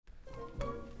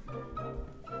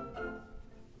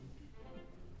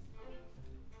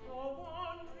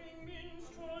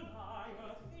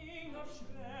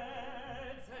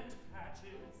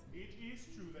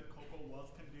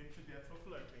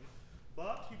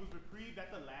reprieved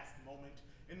at the last moment,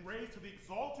 and raised to the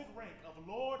exalted rank of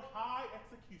Lord High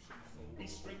Executioner. Be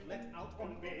straight let out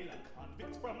on bail a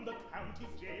convict from the county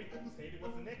jail, who said it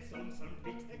was an ex on some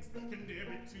pretext,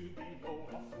 condemned to be blown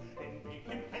off, and made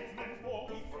him headsman,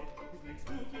 for he said his next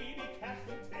to be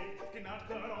decapitated, cannot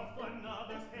cut off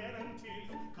another's head until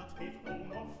he's cut his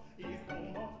own off, his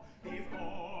own off, his own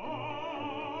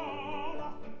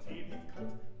off, until he's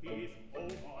cut his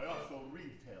own off. I also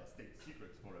retail state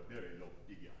secrets for a very low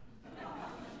figure.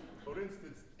 For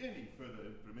instance, any further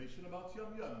information about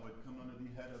Yum Yum would come under the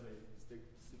head of a state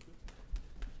secret.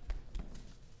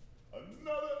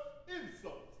 Another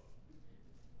insult!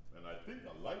 And I think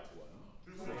a light one.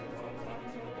 To say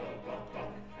sometimes in a bell duck duck,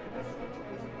 and listen to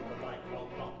listen with a light well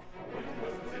duck. Waiting the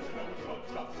sensation of a short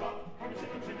chop chop, from a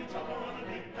chicken chimney chopper on a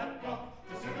big black duck.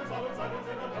 To sing a solid silence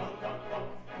in a bell duck duck,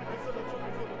 and listen to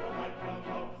listen with a light well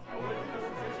duck. Waiting the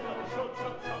sensation of a short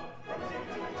chop chop, from a chicken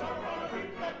chimney chopper on a big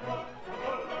black duck. A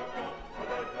bell duck duck, a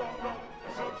light well duck,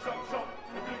 a short chop chop,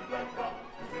 a big black duck.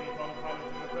 To sing a solid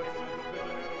silence in a question, to listen in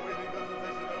a waiting the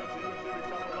sensation of a chicken chimney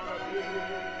chopper on a big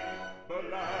black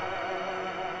balloon.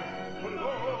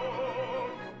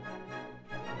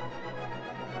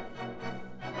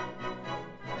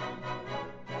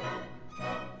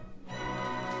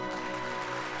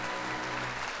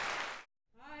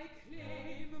 I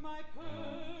claim my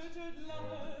perjured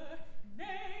lover,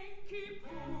 Nanky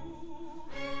Poo.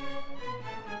 A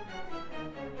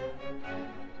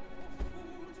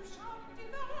fool to shout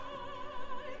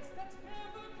delights that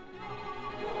heaven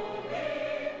knows. You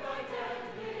leave thy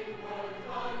deadly work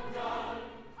undone.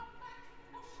 Come back,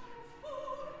 O shallow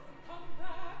fool, come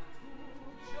back to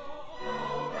joy.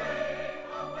 Away,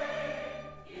 away,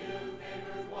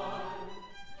 ill-favored one.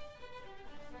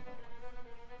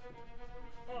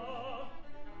 Ah,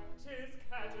 'tis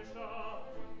Katisha,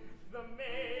 the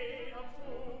maid of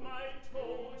whom I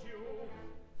told you.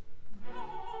 No,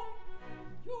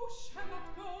 you shall not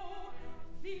go.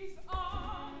 These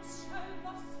arms shall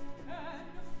thus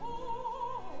enfold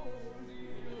you.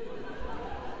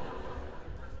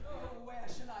 Oh, where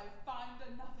shall I find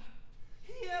another?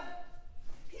 Here,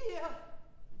 here.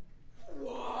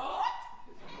 What?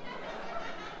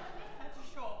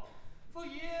 Katisha, for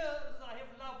years I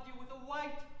have loved you with a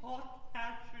white-hot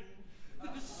passion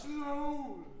that is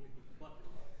slowly but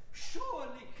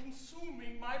surely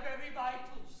consuming my very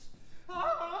vitals.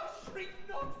 Ah, shrink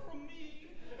not from me.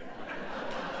 A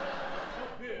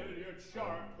billiard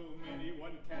shark whom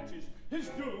anyone catches, his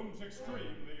doom's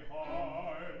extremely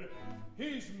hard.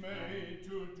 He's made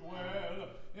to dwell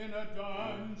in a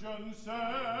dungeon cell,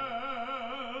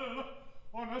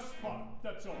 on a spot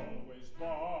that's always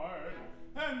barred,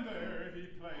 and there he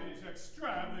plays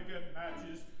extravagant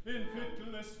matches in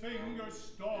fitless finger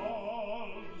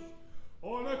stalls,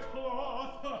 on a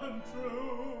cloth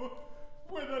untrue,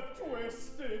 with a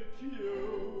twisted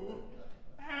cue,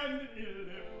 and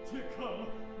elliptical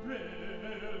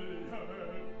billiard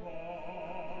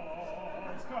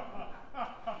balls.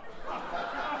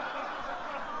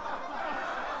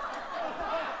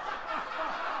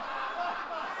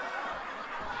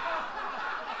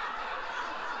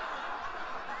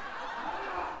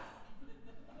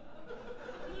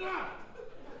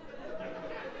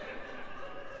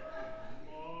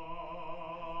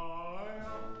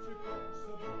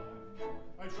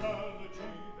 I shall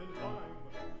achieve in time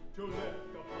to let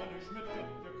the punishment fit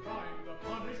the crime, the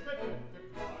punishment fit the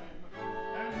crime,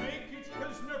 and make each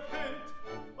prisoner pent,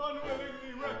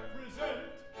 unwillingly represent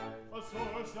a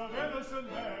source of innocent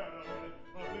merriment,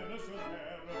 of innocent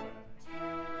merriment.